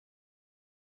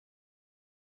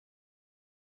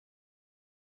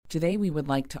Today we would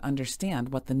like to understand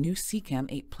what the new SICAM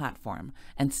 8 platform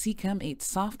and SICAM 8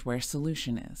 software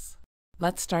solution is.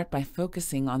 Let's start by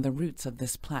focusing on the roots of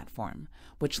this platform,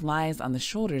 which lies on the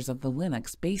shoulders of the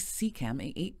Linux-based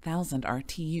SICAM 8000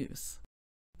 RTUs.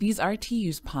 These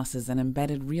RTUs possess an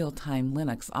embedded real-time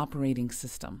Linux operating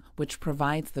system, which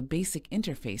provides the basic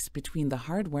interface between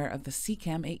the hardware of the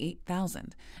SICAM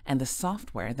 8000 and the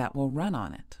software that will run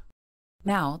on it.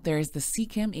 Now, there is the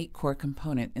SICAM 8 core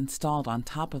component installed on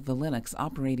top of the Linux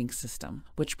operating system,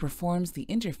 which performs the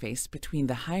interface between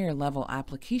the higher-level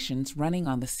applications running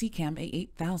on the SICAM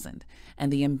 8000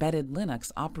 and the embedded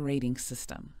Linux operating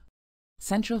system.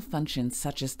 Central functions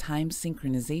such as time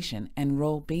synchronization and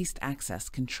role-based access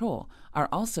control are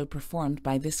also performed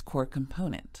by this core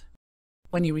component.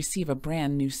 When you receive a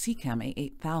brand new SICAM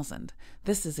 8000,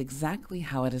 this is exactly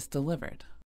how it is delivered.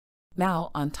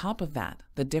 Now, on top of that,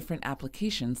 the different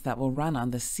applications that will run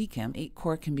on the SICAM 8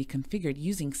 core can be configured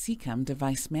using SICAM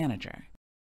Device Manager.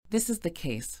 This is the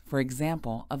case, for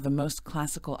example, of the most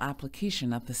classical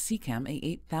application of the SICAM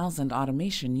 8000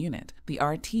 automation unit, the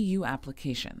RTU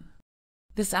application.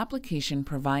 This application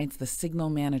provides the signal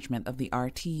management of the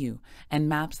RTU and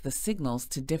maps the signals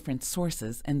to different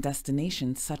sources and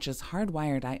destinations such as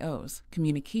hardwired I/Os,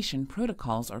 communication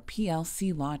protocols or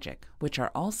PLC logic, which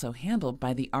are also handled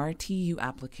by the RTU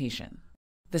application.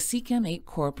 The SICAM 8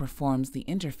 core performs the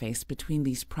interface between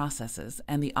these processes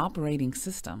and the operating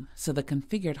system so the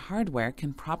configured hardware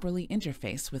can properly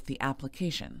interface with the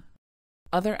application.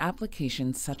 Other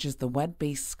applications such as the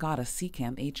web-based SCADA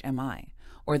SICAM HMI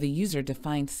or the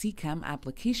user-defined SICAM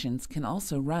applications can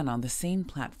also run on the same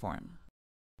platform.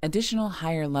 Additional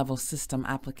higher-level system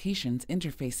applications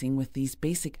interfacing with these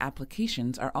basic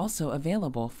applications are also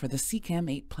available for the SICAM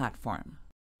 8 platform.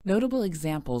 Notable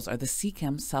examples are the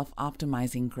SICAM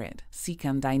Self-Optimizing Grid,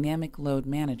 SICAM Dynamic Load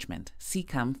Management,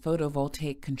 SICAM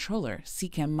Photovoltaic Controller,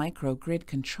 SICAM Microgrid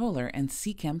Controller, and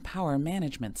SICAM Power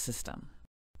Management System.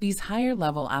 These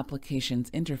higher-level applications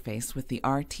interface with the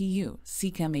RTU,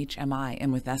 SICAM HMI,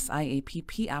 and with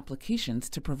SIAPP applications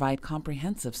to provide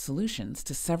comprehensive solutions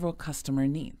to several customer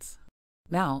needs.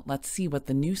 Now, let's see what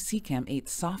the new SICAM 8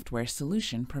 software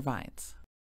solution provides.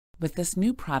 With this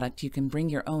new product, you can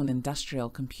bring your own industrial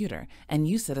computer and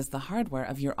use it as the hardware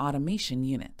of your automation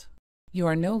unit. You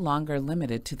are no longer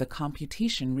limited to the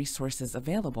computation resources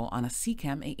available on a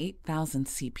SICAM 8000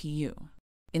 CPU.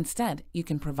 Instead, you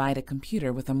can provide a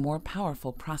computer with a more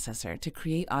powerful processor to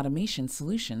create automation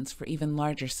solutions for even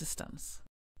larger systems.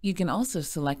 You can also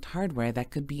select hardware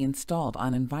that could be installed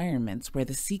on environments where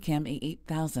the SICAM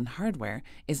 8000 hardware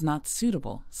is not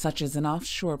suitable, such as in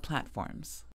offshore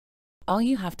platforms. All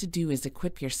you have to do is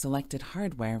equip your selected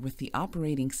hardware with the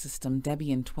operating system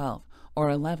Debian 12 or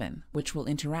 11, which will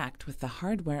interact with the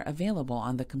hardware available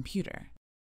on the computer.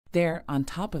 There, on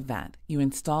top of that, you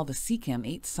install the SICAM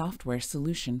 8 software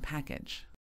solution package.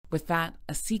 With that,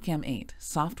 a SICAM 8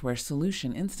 software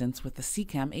solution instance with the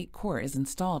SICAM 8 core is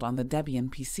installed on the Debian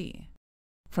PC.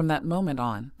 From that moment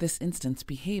on, this instance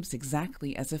behaves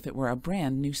exactly as if it were a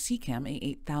brand new SICAM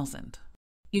 8000.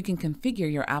 You can configure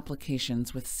your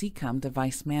applications with SICAM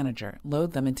Device Manager,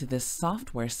 load them into this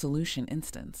software solution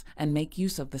instance, and make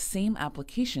use of the same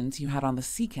applications you had on the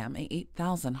SICAM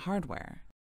 8000 hardware.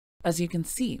 As you can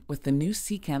see, with the new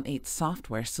SICAM 8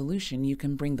 software solution, you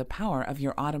can bring the power of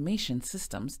your automation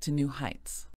systems to new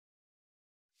heights.